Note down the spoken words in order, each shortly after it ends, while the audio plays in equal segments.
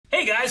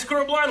Hey guys,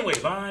 Kuro Blind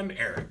Wave. I'm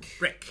Eric.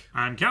 Rick.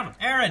 I'm Calvin.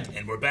 Aaron.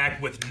 And we're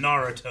back with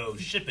Naruto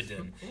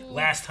Shippuden.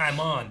 Last time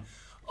on,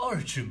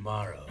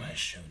 Orochimaru has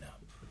shown up.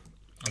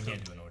 I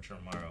can't do an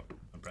Orochimaru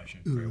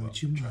impression very well.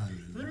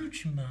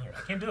 Orochimaru.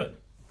 I can't do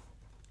it.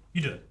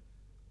 You do it.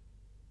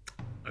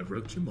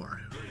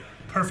 Orochimaru.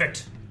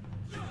 Perfect.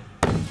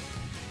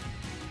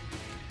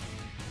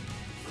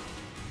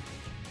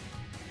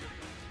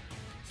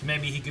 So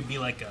maybe he could be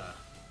like a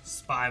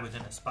spy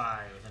within a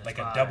spy within a Like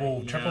spy. a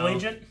double, triple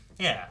agent?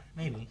 Yeah,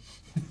 maybe.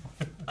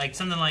 Like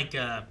something like,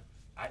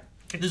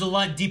 there's a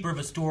lot deeper of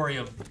a story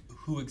of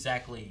who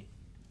exactly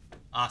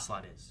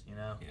Ocelot is, you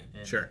know?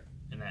 Yeah. Sure.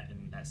 In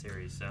that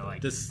series, so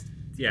like... This,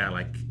 yeah,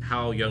 like,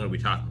 how young are we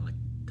talking? Like,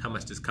 how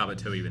much does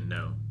Kabuto even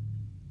know?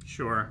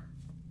 Sure.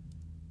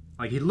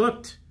 Like, he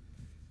looked,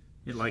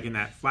 like in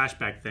that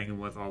flashback thing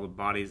with all the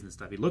bodies and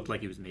stuff, he looked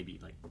like he was maybe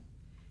like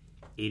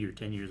 8 or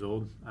 10 years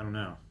old. I don't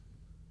know.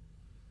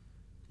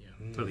 Yeah.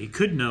 So he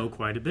could know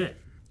quite a bit.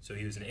 So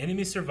he was an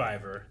enemy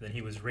survivor, then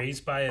he was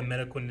raised by a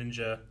medical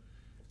ninja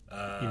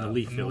In the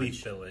Leaf from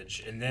Village. the Leaf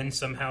Village, and then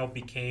somehow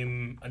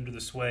became under the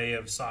sway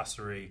of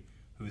Sasori,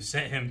 who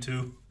sent him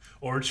to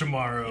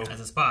Orochimaru As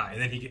a spy.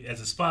 and then he,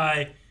 as a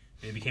spy,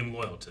 he became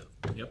loyal to.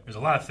 Yep. There's a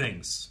lot of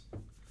things.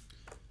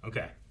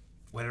 Okay.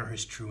 What are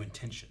his true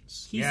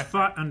intentions? He's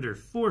fought under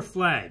 4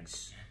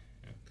 flags.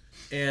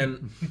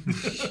 And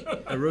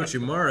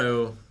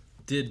Orochimaru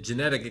did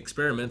genetic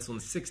experiments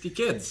on 60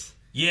 kids.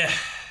 Yeah.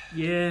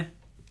 Yeah.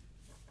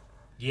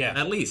 Yeah.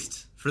 At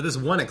least. For this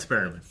one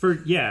experiment.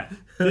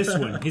 This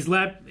one.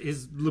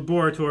 His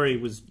laboratory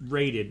was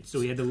raided, so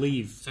he had to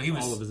leave he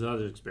was- all of his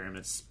other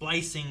experiments.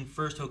 splicing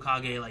first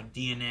Hokage like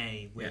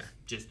DNA with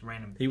just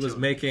random He was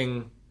children.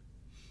 making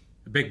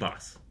a big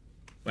boss.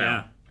 Well,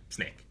 Yeah.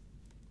 Snake.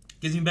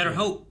 Gives me better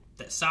hope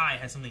that Sai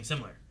has something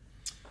similar.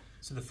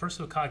 So the first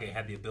Hokage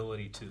had the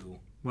ability to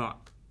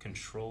Well,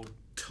 control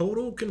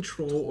Total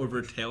control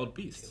over tailed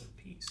beasts.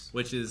 peace.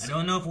 Which is... I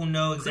don't know if we'll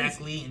know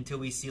exactly until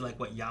we see like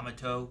what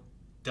Yamato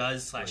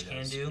does /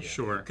 can do. Yeah.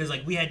 sure. Because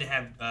like we had to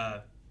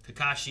have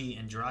Kakashi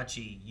and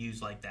Jirachi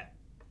use like that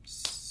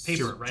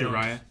paper, right?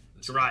 Jiraiya.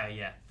 Jiraiya,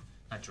 yeah,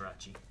 not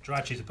Jirachi.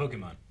 Jirachi's a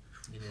Pokemon.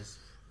 It is.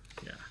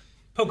 Yeah.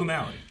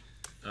 Pokemon.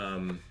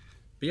 But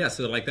yeah,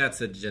 so like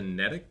that's a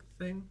genetic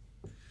thing,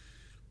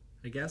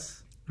 I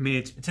guess. I mean,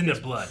 It's in their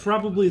blood.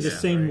 probably the Yeah,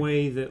 same right.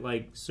 way that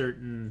like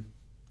certain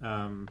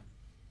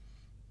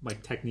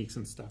like techniques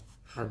and stuff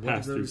are What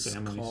passed are through those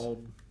families.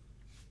 called?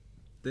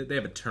 They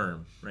have a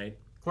term, right?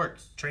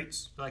 Quirks.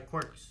 Traits. They're like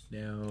quirks.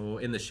 No,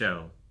 in the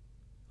show.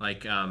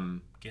 Like,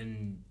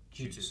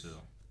 Genjutsu.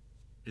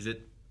 is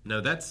it... No,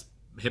 that's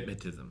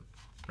hypnotism,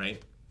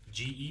 right?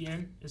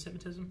 Gen is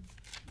hypnotism?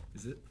 Mm-hmm.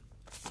 Is it?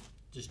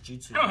 Just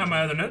jutsu. I don't have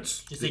my other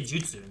notes. Just say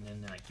jutsu, and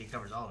then like it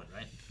covers all of it,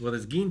 right? Well,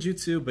 there's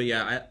Genjutsu, but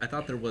yeah, I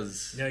thought there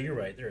was... No, you're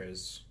right. There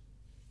is.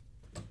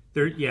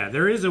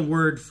 There is a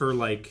word for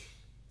like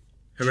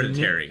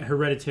Hereditary.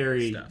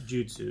 hereditary stuff.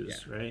 jutsus,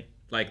 Yeah. right?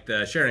 Like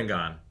the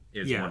Sharingan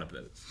is Yeah. one of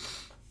those.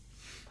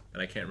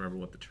 But I can't remember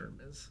what the term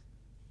is.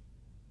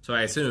 So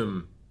I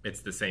assume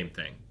it's the same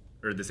thing,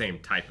 or the same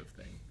type of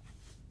thing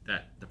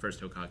that the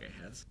first Hokage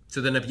has. So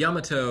then if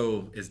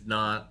Yamato is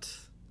not...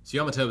 So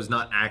Yamato is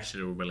not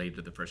actually related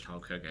to the first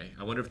Hokage.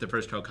 I wonder if the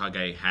first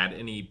Hokage had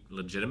any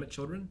legitimate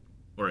children,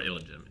 or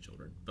illegitimate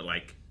children, but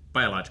like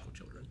biological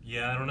children.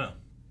 Yeah, I don't know.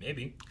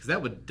 Maybe. Because that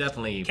would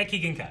definitely...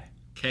 Keki Genkai.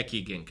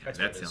 Keki Genkai. That's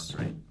That what it is. sounds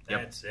right.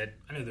 Yep. That's it.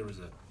 I knew there was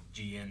a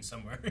GN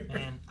somewhere.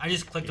 And I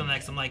just clicked on that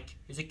 'cause I'm like,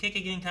 is it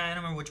Kikagenkai? I don't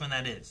remember which one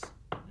that is.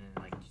 And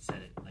then, like you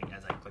said it, like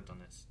as I clicked on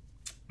this.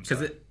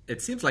 Because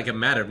it seems like a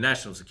matter of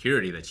national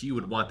security that you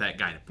would want that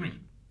guy to breed.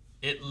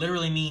 It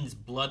literally means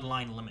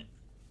bloodline limit.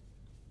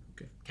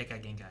 Okay.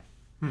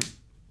 Kikagenkai.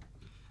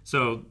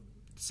 So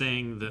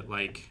saying that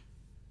like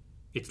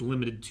it's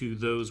limited to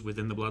those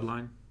within the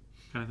bloodline,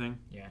 kind of thing.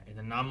 Yeah, an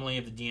anomaly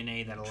of the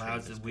DNA that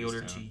allows the that's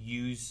wielder based to on.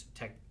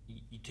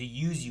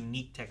 use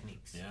unique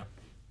techniques. Yeah.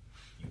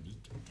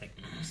 Unique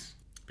techniques.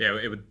 Yeah,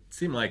 it would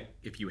seem like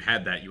if you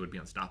had that, you would be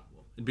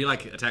unstoppable. It'd be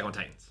like Attack on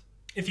Titans.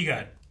 If you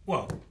got,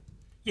 well,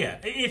 yeah,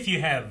 if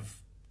you have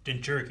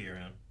Jinchuriki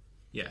around.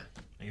 Yeah.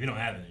 If you don't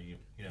have it, you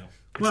know.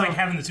 It's Well- like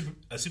having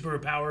a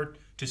superpower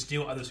to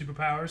steal other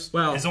superpowers.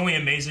 Well- it's only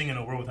amazing in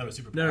a world without a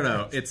superpower.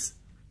 No. It's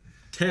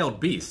Tailed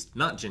Beast,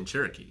 not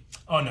Jinchuriki.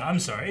 Oh, no, I'm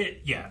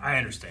sorry. Yeah, I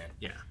understand.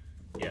 Yeah.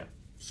 Yeah.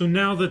 So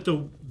now that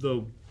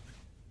the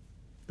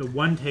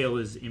one tail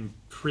is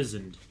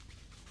imprisoned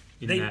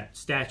in that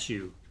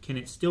statue, can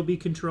it still be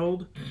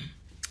controlled,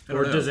 I don't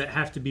or know. does it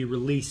have to be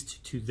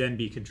released to then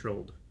be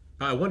controlled?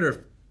 I wonder if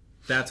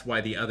that's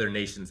why the other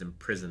nations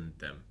imprisoned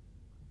them.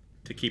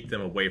 To keep them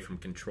away from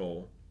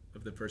control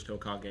of the first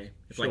Hokage.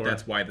 If like Sure.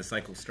 that's why the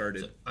cycle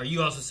started. Are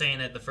you also saying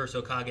that the first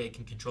Hokage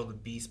can control the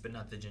beast, but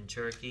not the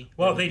Jinchuriki?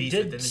 Well, Or the they beast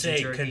within did the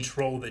say Jinchuriki?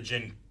 control the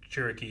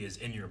Jinchuriki is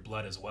in your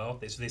blood as well.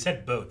 They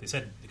said both. They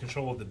said the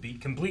control of the beast,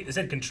 complete. They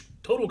said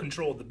total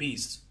control of the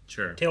beast,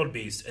 Sure. tailed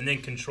beast, and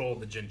then control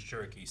the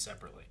Jinchuriki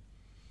separately.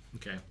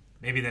 Okay.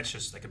 Maybe that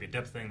could be a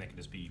depth thing. That could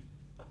just be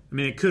I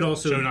mean, it could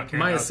also...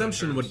 My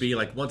assumption would be,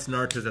 like, once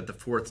Naruto's at the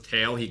 4th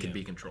tail, he could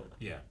be controlled.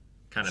 Yeah.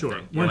 Kind of sure.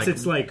 thing. Once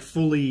it's, like,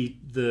 fully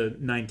the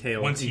 9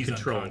 tail once in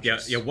control.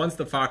 Yeah, once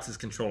the fox is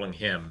controlling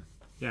him,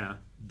 yeah,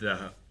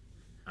 the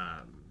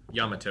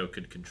Yamato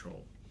could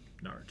control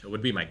Naruto,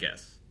 would be my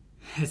guess.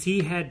 Has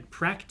he had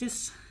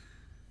practice?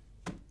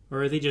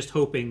 Or are they just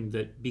hoping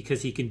that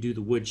because he can do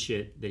the wood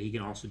shit, that he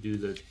can also do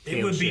the tail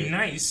It would shit? be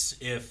nice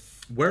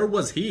if... Where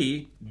was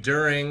he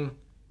during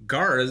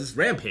Gaara's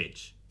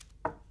rampage?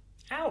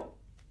 Ow!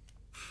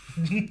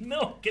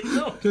 no.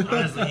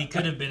 Honestly, he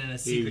could have been in a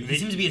secret. He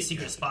seems to be a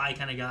secret spy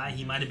kind of guy.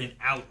 He might have been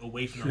out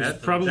away from the rest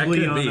of the...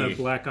 Probably on a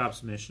Black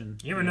Ops mission.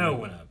 You never know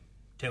when a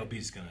tail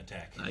beast is going to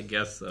attack. I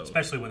guess so.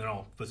 Especially when they're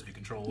all supposed to be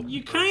controlled.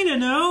 You kind of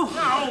know.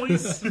 Not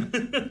always.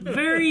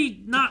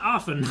 Very not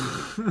often.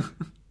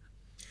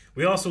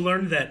 We also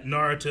learned that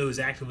Naruto is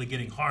actively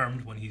getting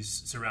harmed when he's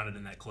surrounded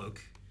in that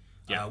cloak.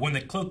 Yeah. When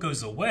the cloak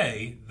goes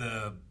away,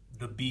 the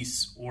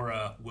beast's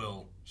aura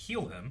will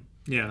heal him.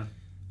 Yeah.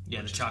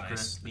 Yeah, the chakra.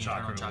 Nice. The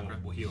internal chakra.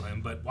 Will heal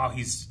him. But while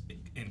he's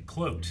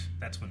cloaked,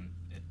 that's when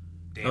it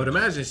damages. I would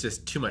imagine it's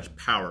just too much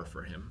power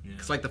for him.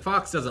 Because, like, the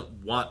fox doesn't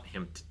want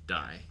him to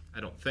die, I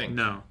don't think.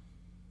 No.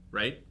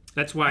 Right?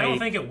 That's why... I don't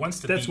think it wants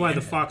to That's be why in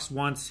the him. fox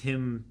wants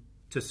him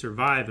to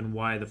survive, and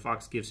why the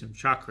fox gives him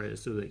chakra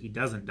is so that he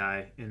doesn't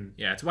die. And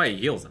Yeah, it's why he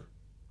heals him.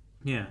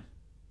 yeah,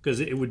 because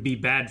it would be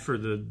bad for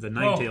the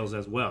Ninetales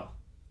as well.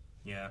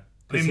 Yeah.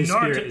 Because his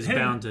spirit is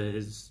bound to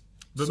his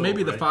But soul,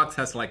 maybe the right? fox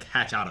has to, like,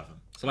 hatch out of him.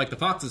 So, like, the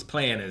fox's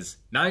plan is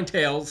 9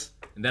 tails,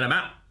 and then I'm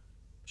out.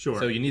 Sure.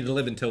 So you need to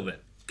live until then.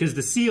 Because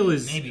the seal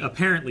is Maybe.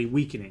 apparently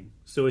weakening.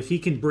 So if he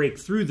can break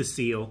through the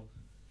seal,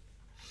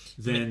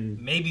 then...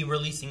 Maybe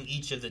releasing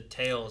each of the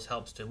tails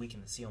helps to weaken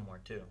the seal more,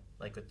 too.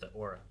 Like with the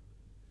aura.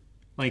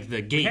 Like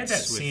the gates. We had that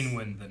with- scene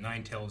when the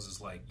Ninetales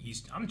is like,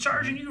 I'm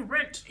charging you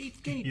rent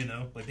 8th gate. You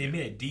know? Like, they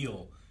made a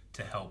deal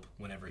to help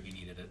whenever he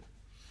needed it.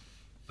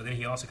 But then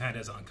he also kind of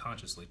does it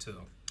unconsciously,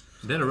 too.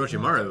 Then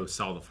Orochimaru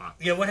saw the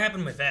fox. Yeah, what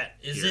happened with that?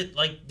 Is it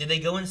like, did they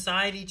go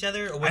inside each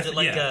other? Or was it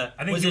like I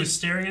think he was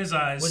staring in his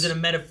eyes. Was it a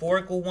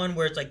metaphorical one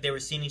where it's like they were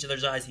seeing each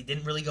other's eyes? He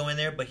didn't really go in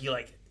there, but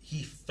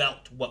he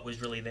felt what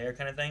was really there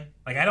kind of thing?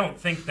 Like, I don't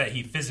think that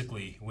he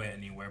physically went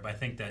anywhere, but I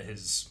think that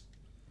his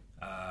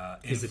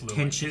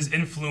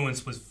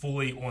influence was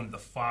fully on the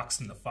fox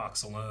and the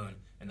fox alone,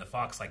 and the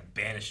fox, like,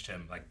 banished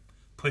him, like,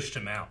 pushed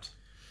him out.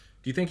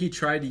 Do you think he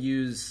tried to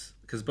use...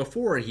 Because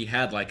before he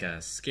had, like,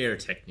 a scare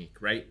technique,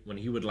 right? When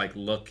he would, like,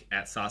 look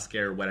at Sasuke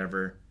or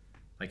whatever,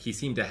 like, he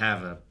seemed to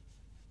have a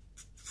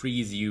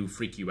freeze you,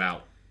 freak you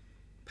out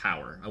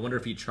power. I wonder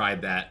if he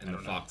tried that and the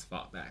fox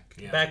fought back.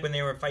 Yeah. Back when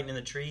they were fighting in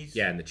the trees?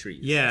 Yeah, in the trees.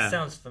 Yeah.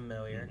 Sounds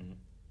familiar. Mm-hmm.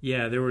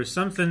 Yeah, there was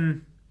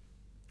something...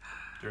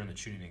 During the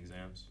tuning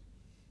exams.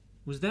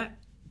 Was that...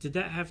 Did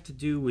that have to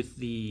do with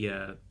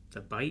the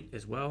bite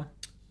as well?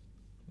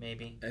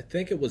 Maybe. I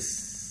think it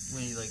was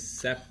When you, like-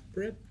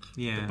 separate.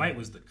 Yeah. The bite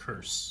was the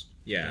curse.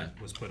 Yeah.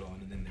 That was put on,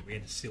 and then we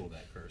had to seal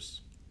that curse.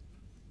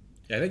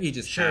 Yeah, I think he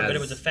just Sure, has, but it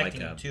was affecting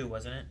like, him too,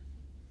 wasn't it?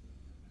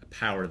 a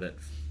power that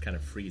kind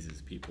of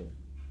freezes people.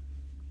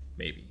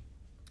 Maybe.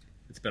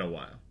 It's been a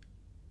while.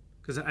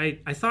 Because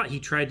I thought he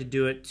tried to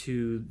do it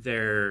to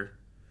their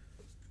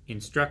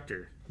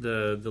instructor,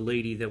 the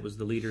lady that was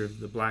the leader of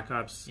the Black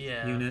Ops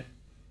unit,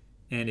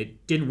 and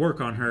it didn't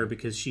work on her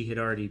because she had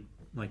already,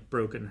 like,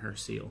 broken her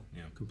seal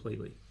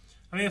completely.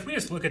 I mean, if we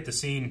just look at the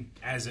scene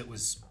as it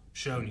was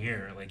shown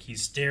here, like,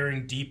 he's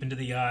staring deep into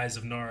the eyes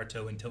of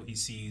Naruto until he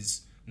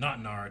sees not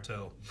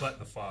Naruto, but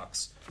the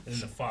fox, and then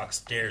the fox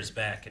stares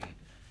back, and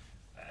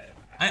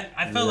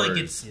I felt like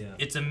Words.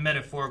 it's a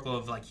metaphorical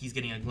of like he's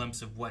getting a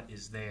glimpse of what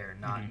is there,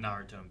 not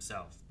Naruto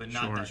himself, but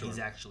not that he's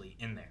actually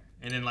in there.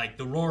 And then like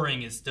the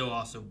roaring is still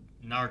also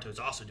Naruto's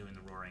also doing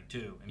the roaring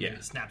too, and maybe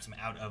it snaps him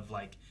out of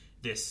like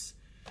this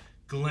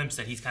glimpse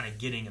that he's kind of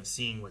getting of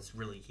seeing what's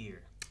really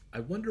here. I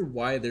wonder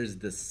why there's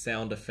this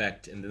sound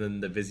effect and then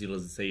the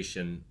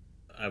visualization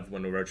of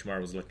when Orochimaru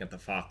was looking at the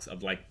fox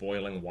of like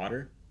boiling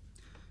water.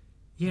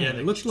 Yeah,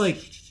 it looked like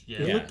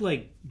it looked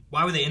like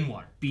why were they in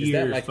water? beer Is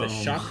that like foam.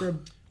 the chakra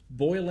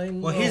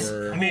boiling? Well, his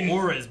or...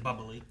 aura is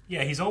bubbly.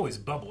 yeah, he's always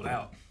bubbled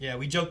out. Yeah,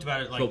 we joked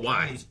about it like But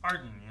why? oh, he's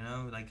farting, you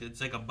know, like it's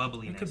like a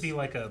bubbliness. It could be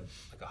like a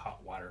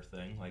hot water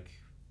thing, like,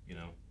 you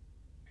know.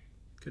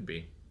 Could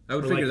be. I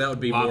would Or figure like that would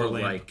be lava more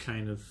lamp like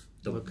kind of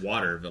the look.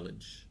 water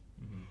village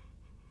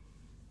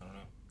I don't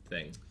know.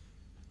 thing.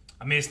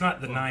 I mean, it's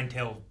not the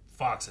nine-tailed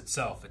fox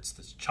itself, it's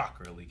this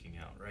chakra leaking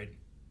out, right?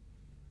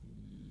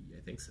 I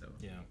think so.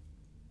 Yeah.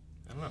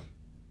 I don't know.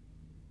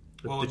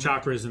 But Well, the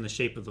chakra is in the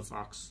shape of the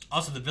fox.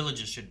 Also, the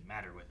villages shouldn't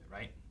matter with it,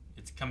 right?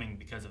 It's coming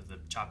because of the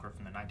chakra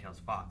from the Ninetales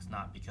Fox,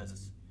 not because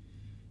it's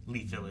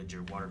Leaf Village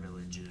or Water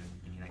Village or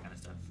any of that kind of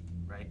stuff,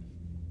 right?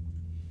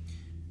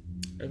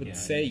 I would Yeah.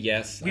 say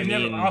yes. We've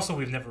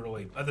never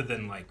really, other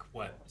than like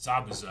what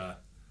Zabuza,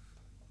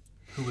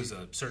 who was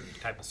a certain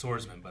type of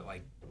swordsman, but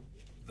like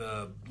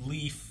the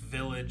Leaf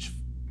Village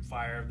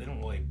fire, they don't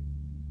really.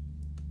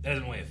 That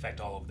doesn't really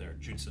affect all of their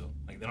jutsu.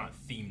 Like they're not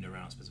themed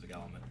around a specific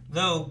element.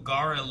 Though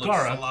Gaara looks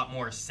a lot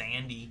more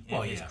sandy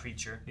in his yeah.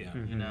 creature, Yeah.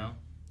 you know.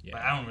 Yeah.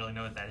 But I don't really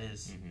know what that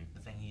is. The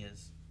thing he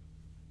is.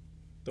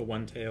 The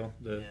one tail.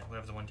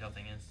 Whatever the one tail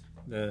thing is.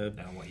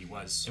 What he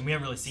was. And we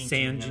haven't really seen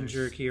Sand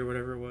Jerky or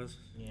whatever it was.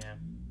 Yeah.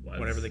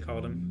 Whatever they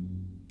called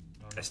him.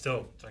 I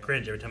still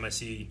cringe every time I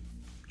see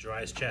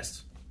Jiraiya's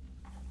chest.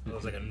 It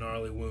was like a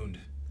gnarly wound.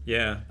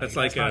 Yeah, that's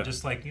not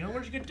just like,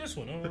 where'd you get this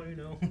one?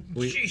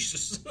 Oh,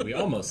 Jesus. We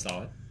almost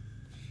saw it.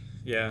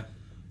 Yeah.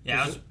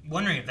 Yeah, I was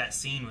wondering if that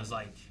scene was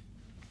like,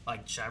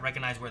 should I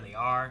recognize where they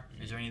are?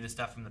 Is there any of this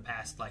stuff from the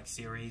past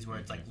series where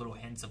it's like little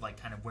hints of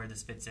kind of where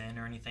this fits in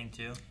or anything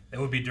too? That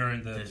would be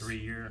during the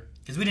 3-year.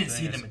 Because we didn't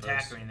see them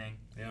attack or anything.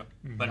 Yeah.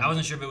 But I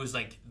wasn't sure if it was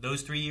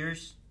those 3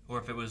 years or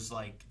if it was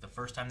the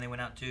first time they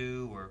went out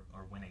too or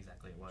when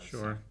exactly it was.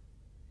 Sure.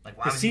 Why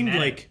was he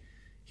mad?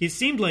 He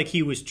seemed like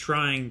he was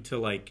trying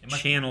to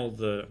channel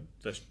the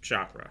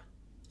chakra.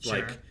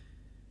 Sure.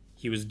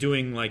 He was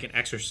doing an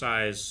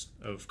exercise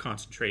of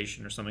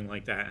concentration or something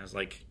like that. And it's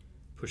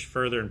push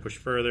further and push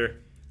further.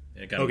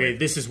 Okay,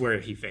 this is where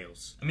he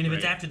fails. I mean, if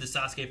it's after the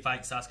Sasuke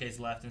fight, Sasuke's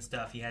left and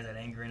stuff, he has that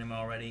anger in him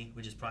already,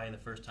 which is probably the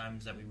first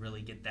times that we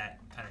really get that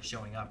kind of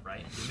showing up,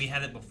 right? Did we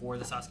have it before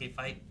the Sasuke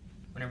fight,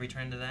 whenever we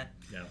turned to that?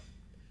 No.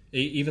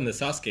 Even the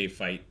Sasuke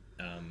fight,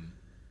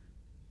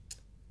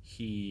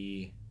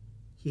 he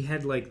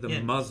had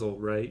the muzzle,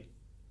 right?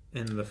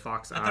 And the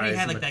fox eyes. I thought he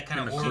had that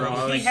kind of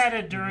aura. He had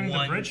it during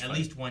the bridge fight. At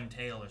least one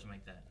tail or something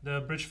like that.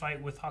 The bridge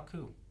fight with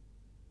Haku.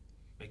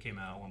 It came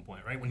out at one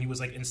point, right? When he was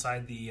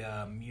inside the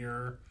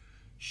mirror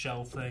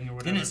shell thing or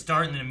whatever. Didn't it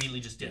start and then immediately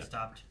just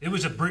stopped? It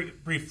was a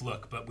brief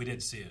look, but we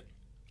did see it.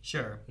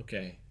 Sure.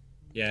 Okay.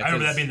 Yeah. I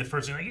remember that being the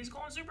first thing. He's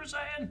going Super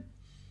Saiyan.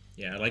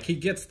 Yeah, he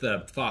gets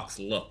the fox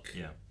look.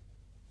 Yeah.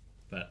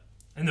 But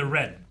and the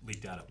red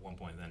leaked out at one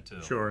point then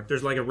too. Sure.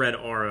 There's a red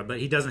aura, but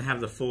he doesn't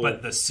have the full.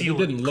 But the seal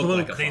didn't look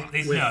like a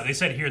fox. No, they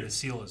said here the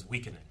seal is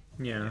weakening.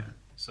 Yeah.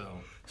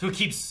 So it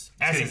keeps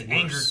as his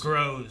anger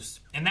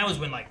grows, and that was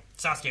when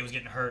Sasuke was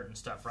getting hurt and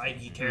stuff, right?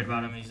 He cared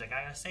about him, and he's like,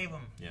 I gotta save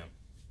him. Yeah.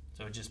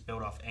 So it just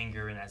built off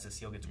anger, and as the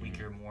seal gets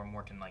weaker, more and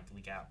more can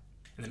leak out.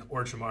 And then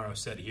Orochimaru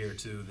said here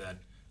too that,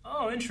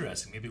 oh,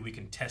 interesting, maybe we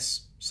can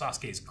test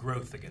Sasuke's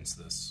growth against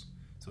this.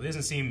 So he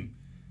doesn't seem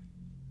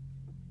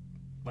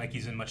like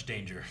he's in much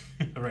danger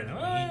right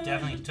now. He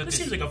definitely took. This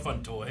seems like a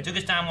fun toy. He took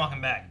his time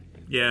walking back.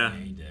 Yeah,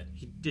 he did.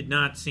 He did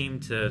not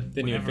seem to.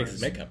 Didn't even fix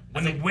his makeup.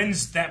 When the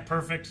wind's that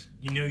perfect,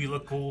 you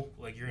look cool.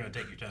 You're gonna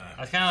take your time.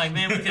 I was kind of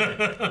man, we could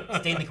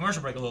have stayed in the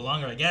commercial break a little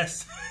longer, I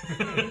guess. Sure.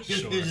 It was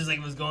just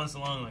it was going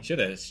so long. Should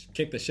have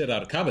kicked the shit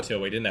out of Kabuto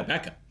while he didn't have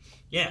backup.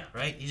 Yeah,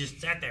 right. He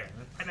just sat there.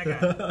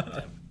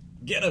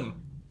 Get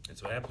him.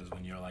 That's what happens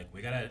when you're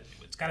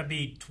it's gotta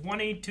be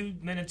 22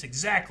 minutes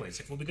exactly.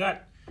 It's we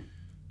got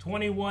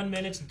 21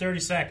 minutes and 30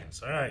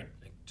 seconds. All right,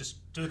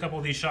 just do a couple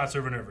of these shots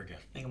over and over again.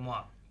 Make him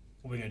walk.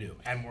 What are we gonna do?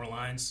 Add more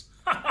lines?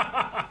 That's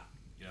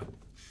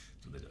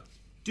what they do.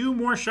 Do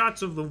more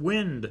shots of the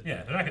wind.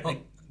 Yeah, they're not gonna.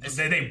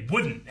 They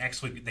wouldn't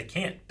actually. They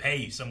can't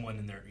pay someone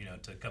in their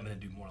to come in and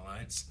do more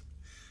lines.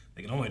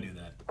 They can only do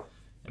that.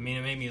 I mean,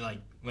 it made me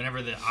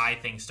whenever the eye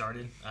thing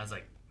started, I was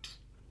like,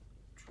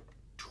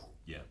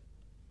 yeah.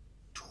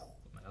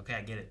 Okay,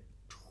 I get it.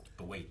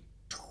 But wait,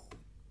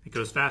 it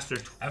goes faster.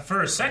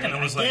 For a second,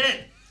 I was like, get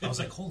it. I was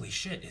like, holy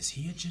shit, is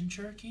he a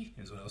Jinchuriki?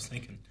 Is what I was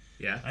thinking.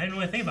 Yeah. I didn't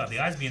really think about the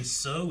eyes being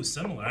so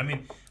similar. I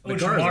mean, the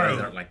Gaara's eyes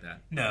aren't like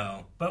that.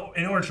 No, but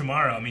in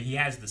Orochimaru, I mean, he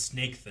has the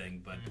snake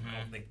thing, but I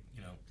don't think,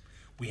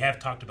 we have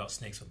talked about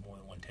snakes with more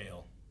than one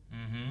tail.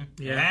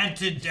 Mm-hmm. Yeah. Add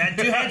two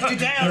heads, two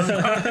tails.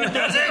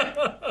 That's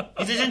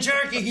it. He's a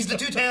Jinchuriki. He's the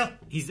two-tail.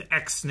 He's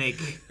X-Snake.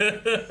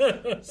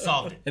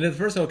 Solved it. And if the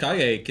first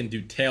Hokage can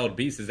do tailed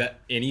beasts, is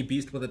that any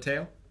beast with a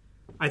tail?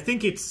 I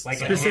think it's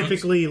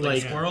specifically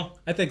a squirrel.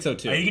 I think so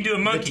too. You can do a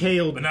monkey,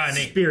 tailed but not an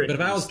ape. Spirit. But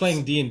if I was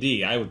playing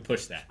D&D, I would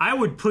push that. I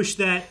would push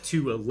that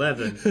to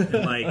 11. And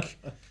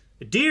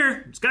a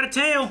deer, it's got a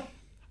tail.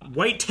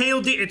 White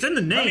tail deer. It's in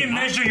the name. Let me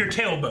measure your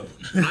tailbone.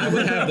 I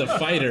would have the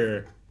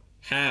fighter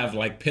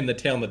pin the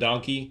tail on the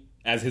donkey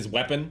as his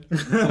weapon. He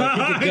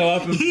could go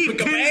up and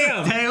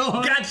bam! Tail.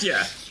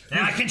 Gotcha.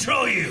 Now I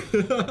control you.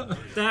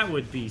 That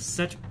would be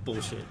such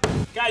bullshit.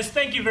 Guys,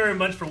 thank you very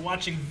much for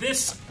watching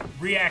this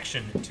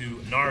reaction to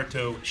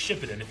Naruto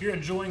Shippuden. If you're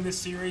enjoying this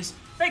series,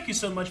 thank you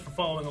so much for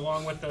following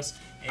along with us.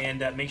 And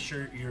make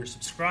sure you're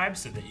subscribed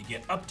so that you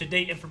get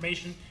up-to-date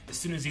information as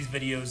soon as these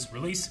videos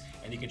release.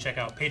 And you can check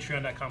out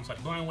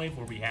patreon.com/blindwave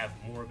where we have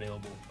more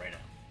available right now.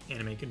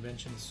 Anime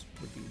conventions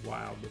would be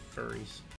wild with furries.